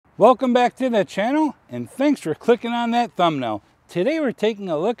Welcome back to the channel, and thanks for clicking on that thumbnail. Today we're taking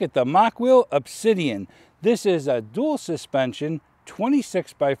a look at the Mokwheel Obsidian. This is a dual suspension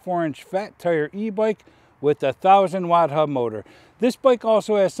 26 by 4 inch fat tire e-bike with a 1000 watt hub motor. This bike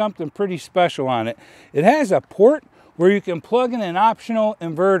also has something pretty special on it. It has a port where you can plug in an optional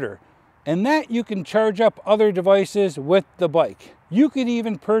inverter, and that you can charge up other devices with the bike. You could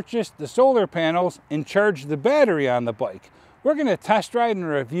even purchase the solar panels and charge the battery on the bike. We're going to test ride and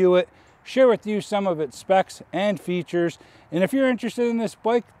review it, share with you some of its specs and features, and if you're interested in this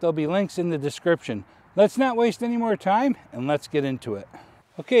bike, there'll be links in the description. Let's not waste any more time and let's get into it.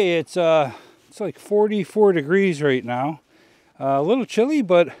 Okay, it's like 44 degrees right now. A little chilly,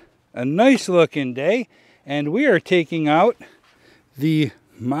 but a nice looking day, and we are taking out the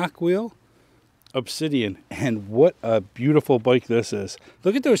Mokwheel Obsidian, and what a beautiful bike this is.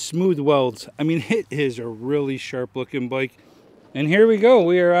 Look at those smooth welds. I mean, it is a really sharp looking bike. And here we go,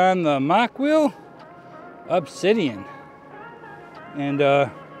 we are on the Mokwheel Obsidian, and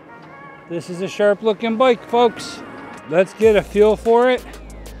this is a sharp looking bike, folks. Let's get a feel for it.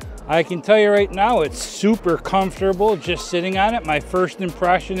 I can tell you right now, it's super comfortable just sitting on it. My first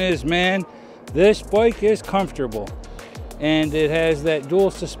impression is, man, this bike is comfortable, and it has that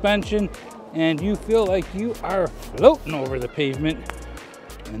dual suspension, and you feel like you are floating over the pavement,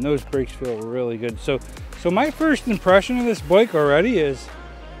 and those brakes feel really good. So my first impression of this bike already is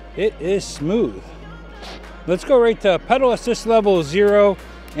it is smooth. Let's go right to pedal assist level 0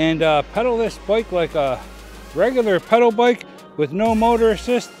 and pedal this bike like a regular pedal bike with no motor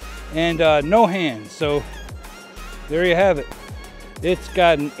assist and no hands. So there you have it. It's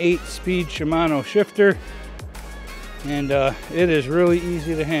got an 8-speed Shimano shifter, and it is really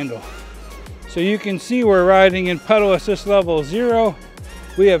easy to handle. So you can see we're riding in pedal assist level 0.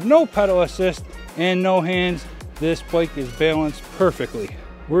 We have no pedal assist and no hands. This bike is balanced perfectly.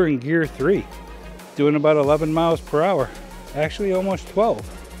 We're in gear 3, doing about 11 miles per hour, actually almost 12.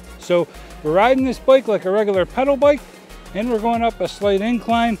 So we're riding this bike like a regular pedal bike, and we're going up a slight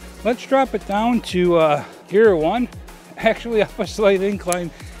incline. Let's drop it down to gear 1, actually up a slight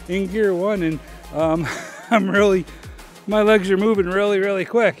incline in gear 1, and my legs are moving really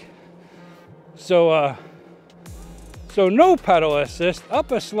quick. So no pedal assist,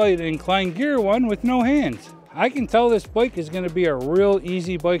 up a slight incline, gear 1 with no hands. I can tell this bike is going to be a real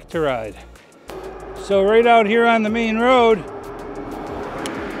easy bike to ride. So right out here on the main road,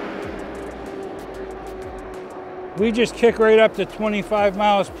 we just kick right up to 25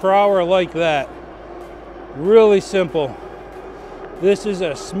 miles per hour like that. Really simple. This is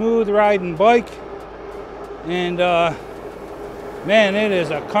a smooth riding bike, and man, it is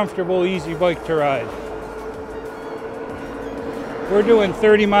a comfortable, easy bike to ride. We're doing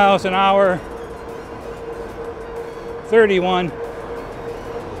 30 miles an hour, 31.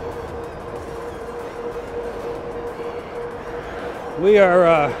 We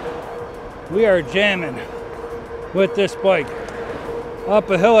are jamming with this bike. Up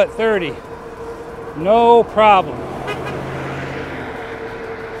a hill at 30, no problem.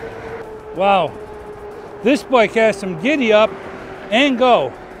 Wow, this bike has some giddy up and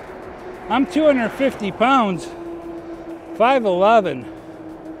go. I'm 250 pounds, 5'11".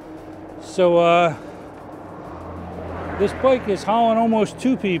 So this bike is hauling almost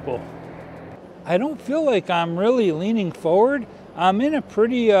 2 people. I don't feel like I'm really leaning forward. I'm in a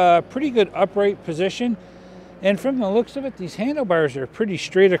pretty good upright position, and from the looks of it, these handlebars are pretty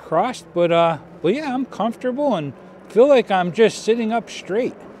straight across. But yeah, I'm comfortable and feel like I'm just sitting up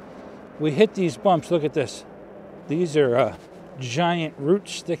straight. We hit these bumps. Look at this. These are giant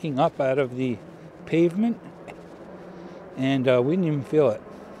roots sticking up out of the pavement, and we didn't even feel it.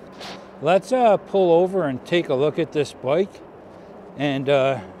 Let's pull over and take a look at this bike and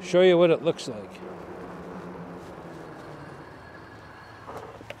show you what it looks like.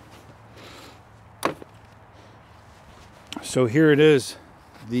 So here it is,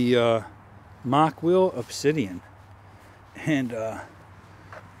 the Mokwheel Obsidian, and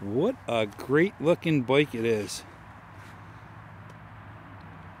what a great looking bike it is.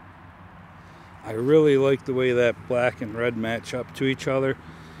 I really like the way that black and red match up to each other,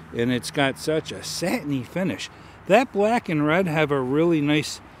 and it's got such a satiny finish. That black and red have a really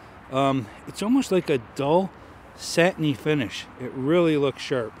nice, it's almost like a dull satiny finish. It really looks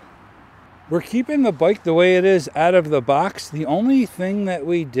sharp. We're keeping the bike the way it is out of the box. The only thing that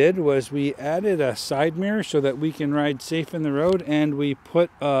we did was we added a side mirror so that we can ride safe in the road, and we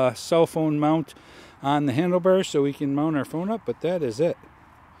put a cell phone mount on the handlebars so we can mount our phone up, but that is it.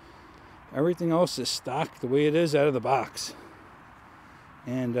 Everything else is stock the way it is out of the box.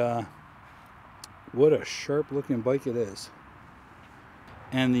 And what a sharp looking bike it is.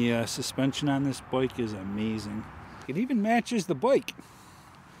 And the suspension on this bike is amazing. It even matches the bike,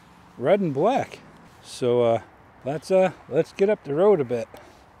 red and black. So let's get up the road a bit,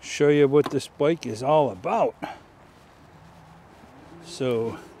 show you what this bike is all about.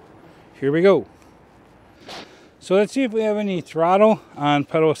 So here we go. So let's see if we have any throttle on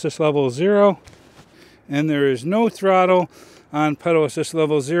pedal assist level 0. And there is no throttle on pedal assist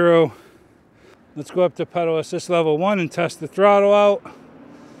level 0. Let's go up to pedal assist level 1 and test the throttle out.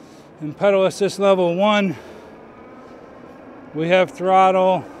 In pedal assist level 1, we have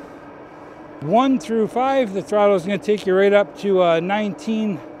throttle 1 through 5. The throttle is going to take you right up to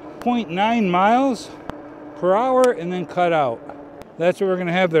 19.9 miles per hour and then cut out. That's what we're going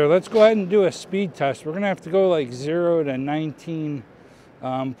to have there. Let's go ahead and do a speed test. We're going to have to go like 0 to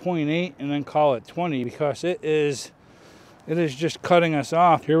 19.8 and then call it 20 because it is just cutting us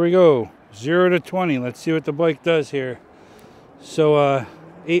off. Here we go. 0 to 20. Let's see what the bike does here. So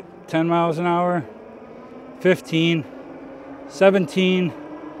 10 miles an hour, 15, 17,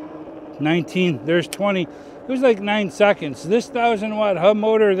 19, there's 20. It was like 9 seconds. This 1,000-watt hub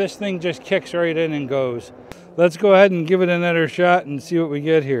motor, this thing just kicks right in and goes. Let's go ahead and give it another shot and see what we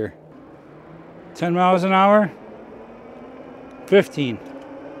get here. 10 miles an hour, 15,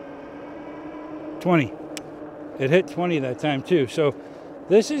 20. It hit 20 that time too. So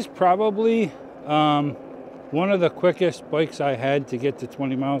this is probably one of the quickest bikes I had to get to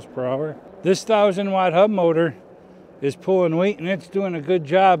 20 miles per hour. This 1,000-watt hub motor is pulling weight and it's doing a good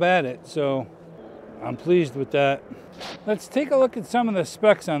job at it. So I'm pleased with that. Let's take a look at some of the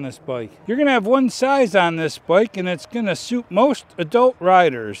specs on this bike. You're going to have one size on this bike and it's going to suit most adult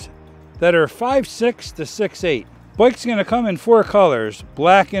riders that are 5'6" to 6'8". Bike's going to come in 4 colors: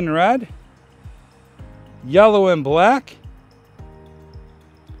 black and red, yellow and black,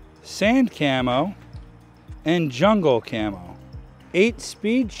 sand camo, and jungle camo.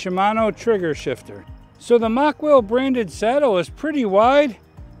 8-speed Shimano trigger shifter. So the Mokwheel branded saddle is pretty wide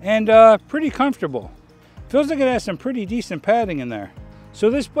and pretty comfortable. Feels like it has some pretty decent padding in there. So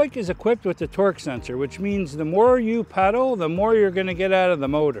this bike is equipped with the torque sensor, which means the more you pedal, the more you're going to get out of the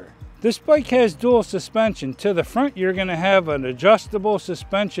motor. This bike has dual suspension. To the front, you're going to have an adjustable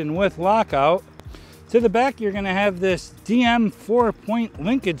suspension with lockout. To the back, you're going to have this DM 4-point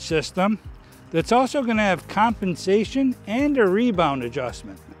linkage system that's also going to have compensation and a rebound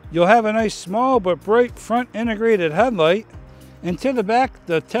adjustment. You'll have a nice small but bright front integrated headlight. And to the back,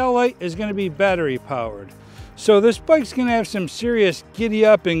 the tail light is going to be battery powered. So this bike's going to have some serious giddy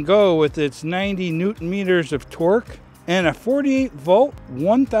up and go with its 90 Newton meters of torque and a 48 volt,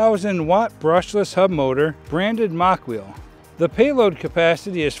 1000 watt brushless hub motor branded Mokwheel. The payload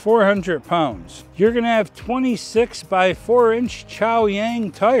capacity is 400 pounds. You're going to have 26 by 4 inch Chow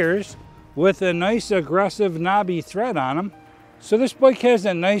Yang tires with a nice aggressive knobby thread on them. So this bike has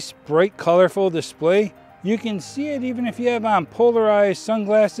a nice bright colorful display. You can see it even if you have on polarized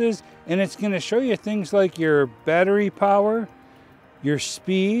sunglasses, and it's going to show you things like your battery power, your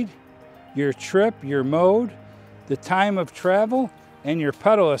speed, your trip, your mode, the time of travel, and your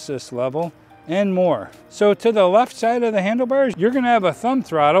pedal assist level, and more. So to the left side of the handlebars, you're going to have a thumb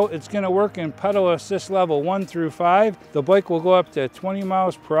throttle. It's going to work in pedal assist level 1 through 5. The bike will go up to 20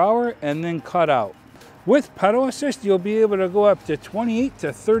 miles per hour and then cut out. With pedal assist, you'll be able to go up to 28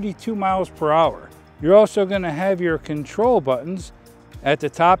 to 32 miles per hour. You're also going to have your control buttons. At the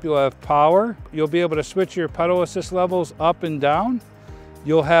top, you'll have power. You'll be able to switch your pedal assist levels up and down.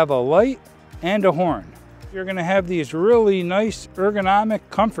 You'll have a light and a horn. You're going to have these really nice ergonomic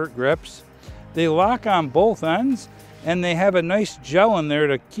comfort grips. They lock on both ends, and they have a nice gel in there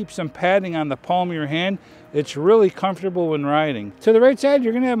to keep some padding on the palm of your hand. It's really comfortable when riding. To the right side,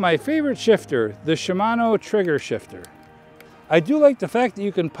 you're going to have my favorite shifter, the Shimano trigger shifter. I do like the fact that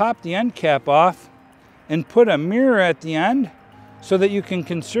you can pop the end cap off and put a mirror at the end so that you can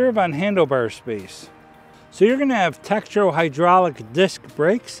conserve on handlebar space. So you're going to have Tektro hydraulic disc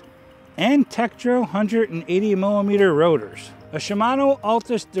brakes and Tektro 180 millimeter rotors. A Shimano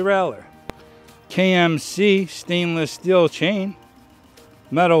Altus derailleur. KMC stainless steel chain.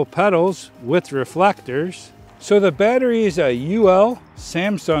 Metal pedals with reflectors. So the battery is a UL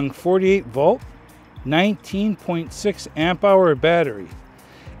Samsung 48 volt, 19.6 amp hour battery.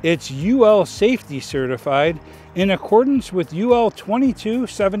 It's UL safety certified in accordance with UL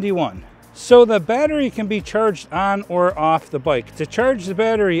 2271. So the battery can be charged on or off the bike. To charge the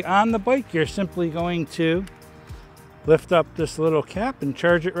battery on the bike, you're simply going to lift up this little cap and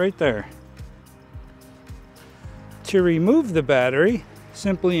charge it right there. To remove the battery,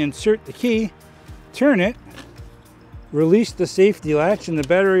 simply insert the key, turn it, release the safety latch, and the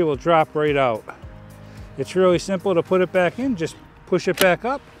battery will drop right out. It's really simple to put it back in. Just push it back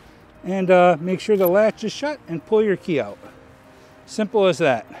up, and make sure the latch is shut and pull your key out. Simple as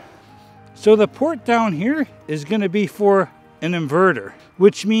that. So the port down here is going to be for an inverter,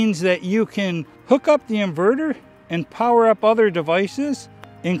 which means that you can hook up the inverter and power up other devices,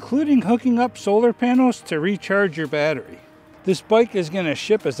 including hooking up solar panels to recharge your battery. This bike is going to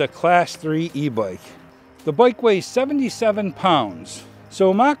ship as a Class 3 e-bike. The bike weighs 77 pounds.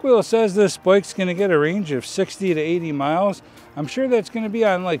 So Mokwheel says this bike's going to get a range of 60 to 80 miles. I'm sure that's going to be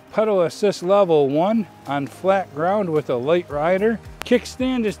on like pedal assist level 1 on flat ground with a light rider.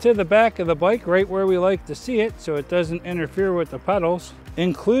 Kickstand is to the back of the bike, right where we like to see it, so it doesn't interfere with the pedals.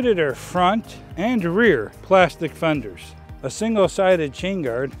 Included are front and rear plastic fenders, a single-sided chain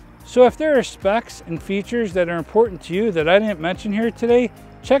guard. So if there are specs and features that are important to you that I didn't mention here today,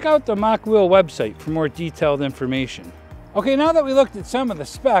 check out the Mokwheel website for more detailed information. Okay, now that we looked at some of the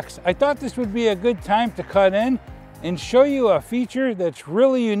specs, I thought this would be a good time to cut in and show you a feature that's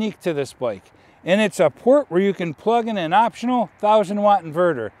really unique to this bike. And it's a port where you can plug in an optional 1000-watt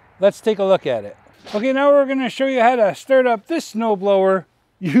inverter. Let's take a look at it. Okay, now we're gonna show you how to start up this snowblower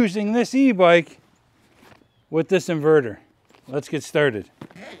using this e-bike with this inverter. Let's get started.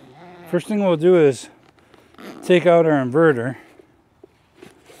 First thing we'll do is take out our inverter.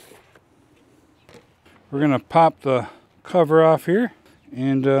 We're gonna pop the cover off here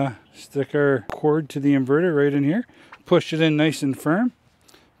and stick our cord to the inverter right in here. Push it in nice and firm.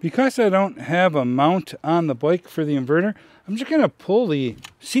 Because I don't have a mount on the bike for the inverter, I'm just gonna pull the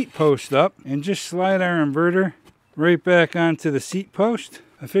seat post up and just slide our inverter right back onto the seat post.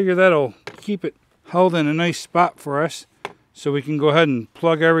 I figure that'll keep it held in a nice spot for us so we can go ahead and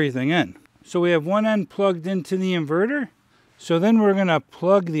plug everything in. So we have one end plugged into the inverter. So then we're gonna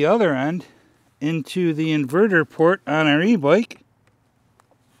plug the other end into the inverter port on our e-bike.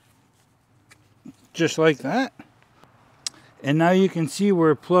 Just like that. And now you can see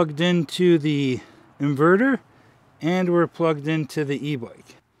we're plugged into the inverter and we're plugged into the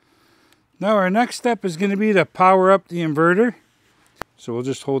e-bike. Now our next step is going to be to power up the inverter. So we'll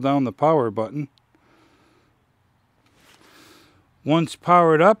just hold down the power button. Once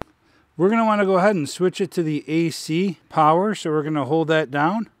powered up, we're going to want to go ahead and switch it to the AC power. So we're going to hold that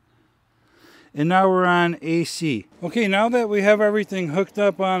down. And now we're on AC. Okay, now that we have everything hooked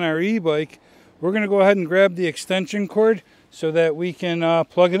up on our e-bike, we're going to go ahead and grab the extension cord so that we can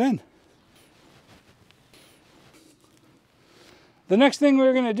plug it in. The next thing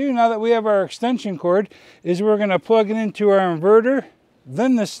we're going to do now that we have our extension cord is we're going to plug it into our inverter,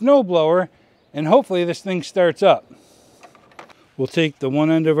 then the snowblower, and hopefully this thing starts up. We'll take the one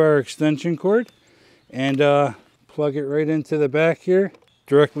end of our extension cord and plug it right into the back here,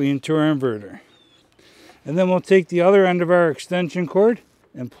 directly into our inverter. And then we'll take the other end of our extension cord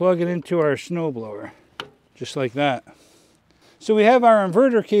and plug it into our snowblower, just like that. So we have our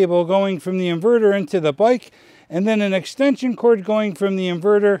inverter cable going from the inverter into the bike, and then an extension cord going from the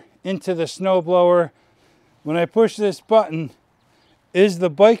inverter into the snowblower. When I push this button, is the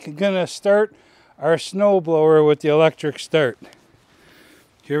bike gonna start our snowblower with the electric start?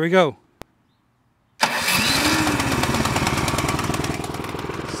 Here we go.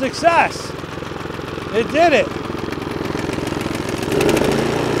 Success! It did it!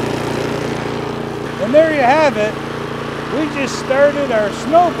 And there you have it. We just started our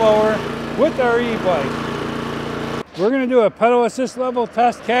snowblower with our e-bike. We're going to do a pedal assist level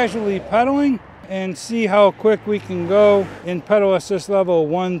test casually pedaling and see how quick we can go in pedal assist level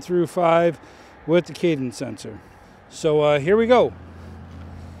 1 through 5 with the cadence sensor. So here we go.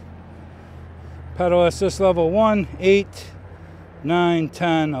 Pedal assist level 1, 8, 9,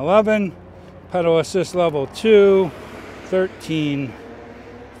 10, 11. Pedal assist level 2, 13,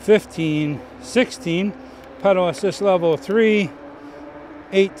 15, 16. Pedal assist level 3,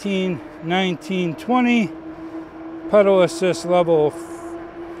 18, 19, 20. Pedal assist level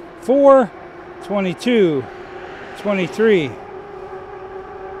 4, 22, 23,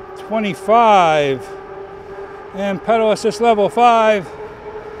 25. And pedal assist level 5,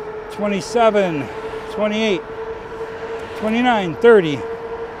 27, 28, 29, 30,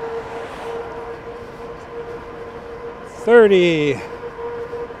 30.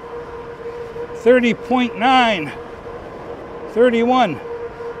 30.9, 31,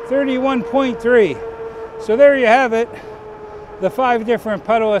 31.3. So there you have it, the 5 different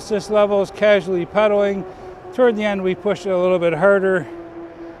pedal assist levels, casually pedaling. Toward the end we pushed it a little bit harder,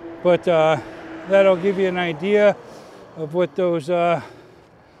 but that'll give you an idea of what those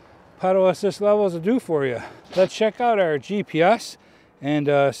pedal assist levels will do for you. Let's check out our GPS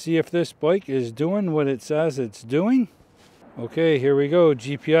and see if this bike is doing what it says it's doing. Okay, here we go,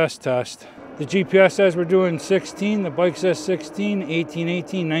 GPS test. The GPS says we're doing 16, the bike says 16, 18,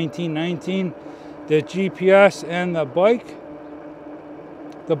 18, 19, 19. The GPS and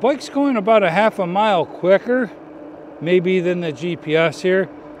the bike's going about a half a mile quicker, maybe than the GPS here,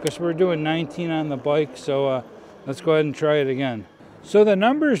 because we're doing 19 on the bike. So let's go ahead and try it again. So the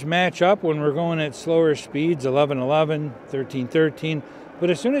numbers match up when we're going at slower speeds, 11, 11, 13, 13. But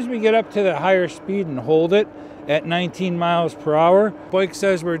as soon as we get up to the higher speed and hold it at 19 miles per hour, bike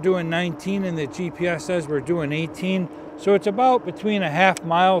says we're doing 19 and the GPS says we're doing 18. So it's about between a half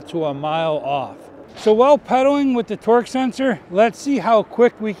mile to a mile off. So while pedaling with the torque sensor, let's see how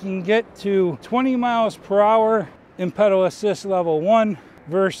quick we can get to 20 miles per hour in pedal assist level 1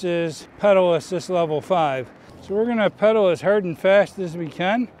 versus pedal assist level 5. So we're gonna pedal as hard and fast as we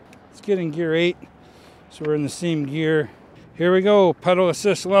can. Let's get in gear 8. So we're in the same gear. Here we go, pedal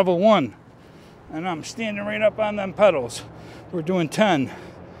assist level 1. And I'm standing right up on them pedals. We're doing 10,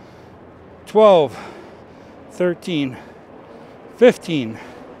 12, 13, 15,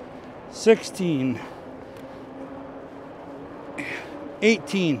 16,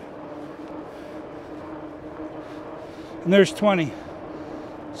 18, and there's 20.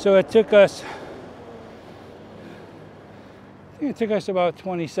 So it took us, about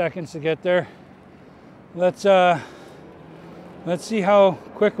 20 seconds to get there. Let's see how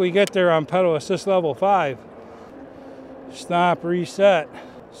quick we get there on pedal assist level 5. Stop, reset.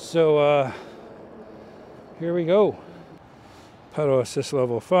 So here we go. Pedal assist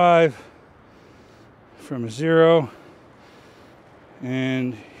level 5 from 0.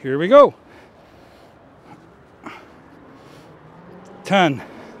 And here we go. 10,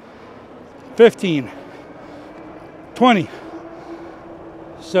 15, 20.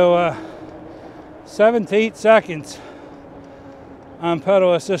 So 7 to 8 seconds on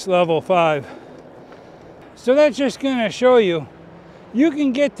pedal assist level 5. So that's just going to show you, you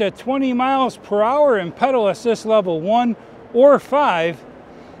can get to 20 miles per hour in pedal assist level 1 or 5.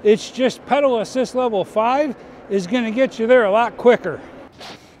 It's just pedal assist level 5 is going to get you there a lot quicker.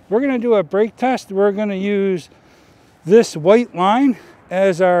 We're going to do a brake test. We're going to use this white line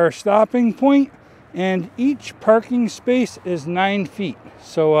as our stopping point, and each parking space is 9 feet.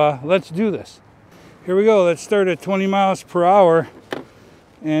 So let's do this. Here we go. Let's start at 20 miles per hour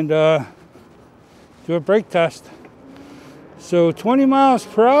and do a brake test. So 20 miles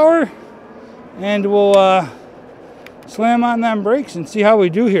per hour, and we'll slam on them brakes and see how we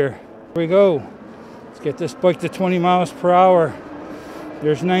do here. Here we go. Let's get this bike to 20 miles per hour.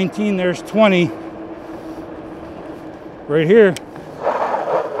 There's 19, there's 20. Right here.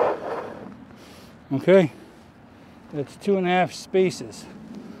 Okay. That's 2.5 spaces.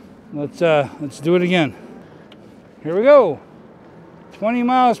 Let's do it again. Here we go. 20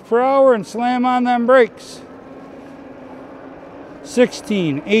 miles per hour and slam on them brakes.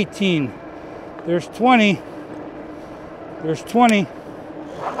 16, 18. There's 20. There's 20.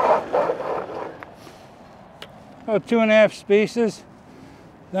 About 2.5 spaces.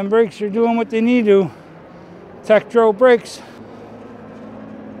 Them brakes are doing what they need to. Tektro brakes.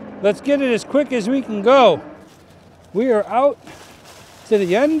 Let's get it as quick as we can go. We are out to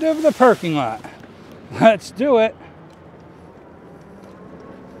the end of the parking lot. Let's do it.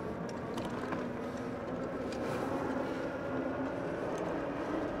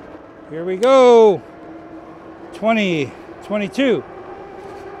 Here we go. 20, 22,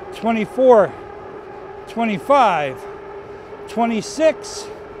 24, 25, 26,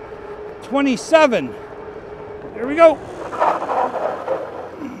 27. There we go.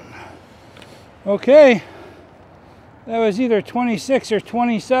 Okay. That was either 26 or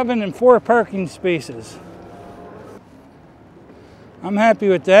 27 and 4 parking spaces. I'm happy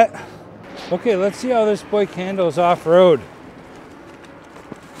with that. Okay, let's see how this bike handles off-road.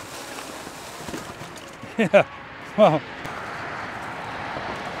 Yeah, well.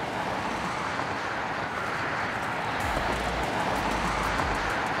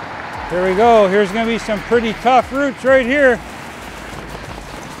 Here we go. Here's going to be some pretty tough routes right here.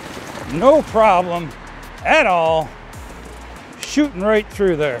 No problem at all. Shooting right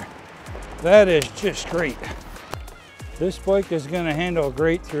through there. That is just great. This bike is going to handle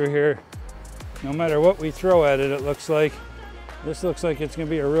great through here. No matter what we throw at it, it looks like. This looks like it's going to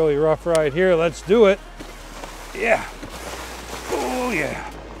be a really rough ride here. Let's do it. Yeah. Oh, yeah.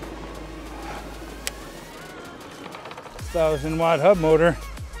 1,000-watt hub motor.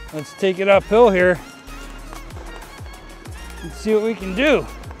 Let's take it uphill here. Let's see what we can do.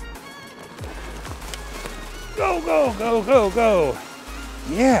 Go, go, go, go, go.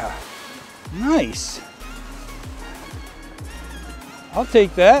 Yeah. Nice. I'll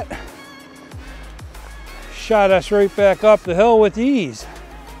take that. Shot us right back up the hill with ease.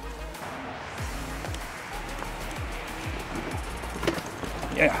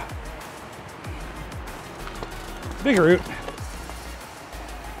 Yeah. Bikeroo.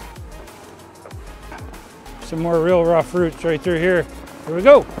 Some more real rough roots right through here. Here we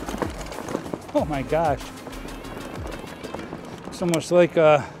go. Oh my gosh. It's almost like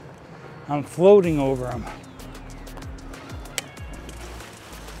I'm floating over them.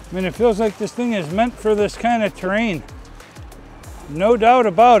 I mean, it feels like this thing is meant for this kind of terrain. No doubt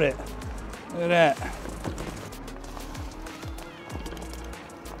about it. Look at that.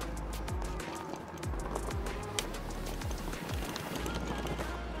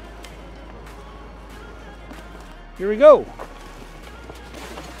 Here we go.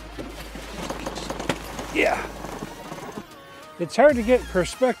 Yeah. It's hard to get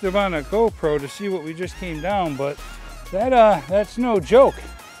perspective on a GoPro to see what we just came down, but that's no joke.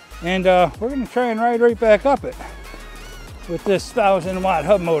 And we're gonna try and ride right back up it with this 1,000-watt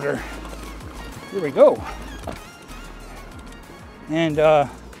hub motor. Here we go. And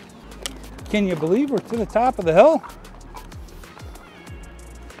can you believe we're to the top of the hill?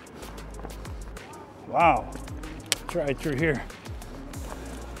 Wow. Try through here.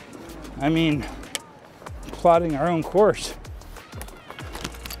 I mean, plotting our own course.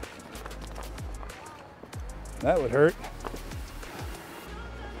 That would hurt.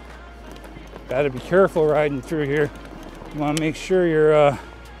 Got to be careful riding through here. You want to make sure you're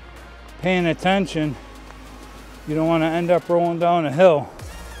paying attention. You don't want to end up rolling down a hill.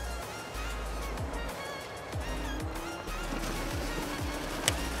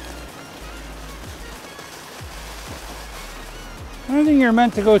 I don't think you're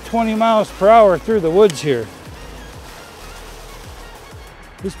meant to go 20 miles per hour through the woods here.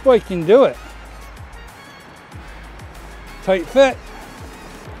 This bike can do it. Tight fit.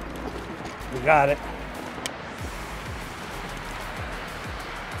 We got it.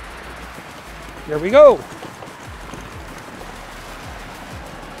 Here we go.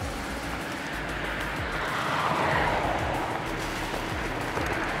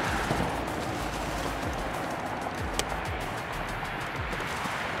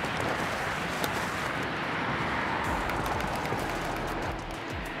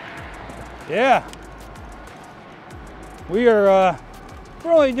 Yeah. We're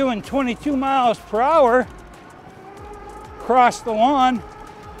only doing 22 miles per hour across the lawn.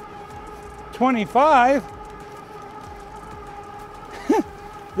 25.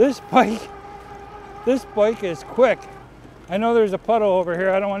 This bike is quick. I know there's a puddle over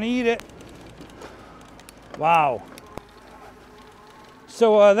here. I don't want to eat it. Wow.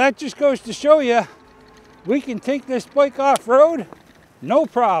 So that just goes to show you, we can take this bike off-road, no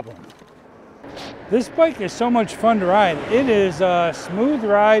problem. This bike is so much fun to ride. It is a smooth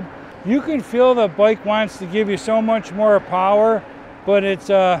ride. You can feel the bike wants to give you so much more power, but it's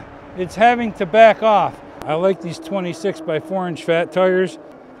having to back off. I like these 26 by 4-inch fat tires.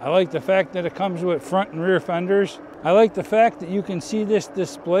 I like the fact that it comes with front and rear fenders. I like the fact that you can see this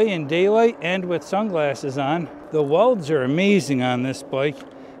display in daylight and with sunglasses on. The welds are amazing on this bike,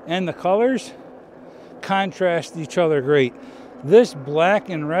 and the colors contrast each other great. This black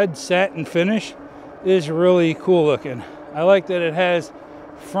and red satin finish is really cool looking. I like that it has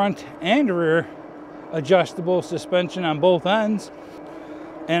front and rear adjustable suspension on both ends.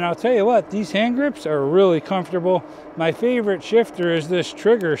 And I'll tell you what, these hand grips are really comfortable. My favorite shifter is this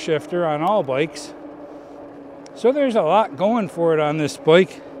trigger shifter on all bikes. So there's a lot going for it on this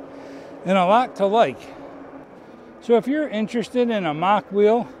bike and a lot to like. So if you're interested in a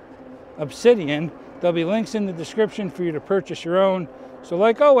Mokwheel Obsidian, there'll be links in the description for you to purchase your own. So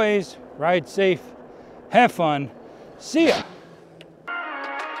like always, ride safe, have fun, see ya.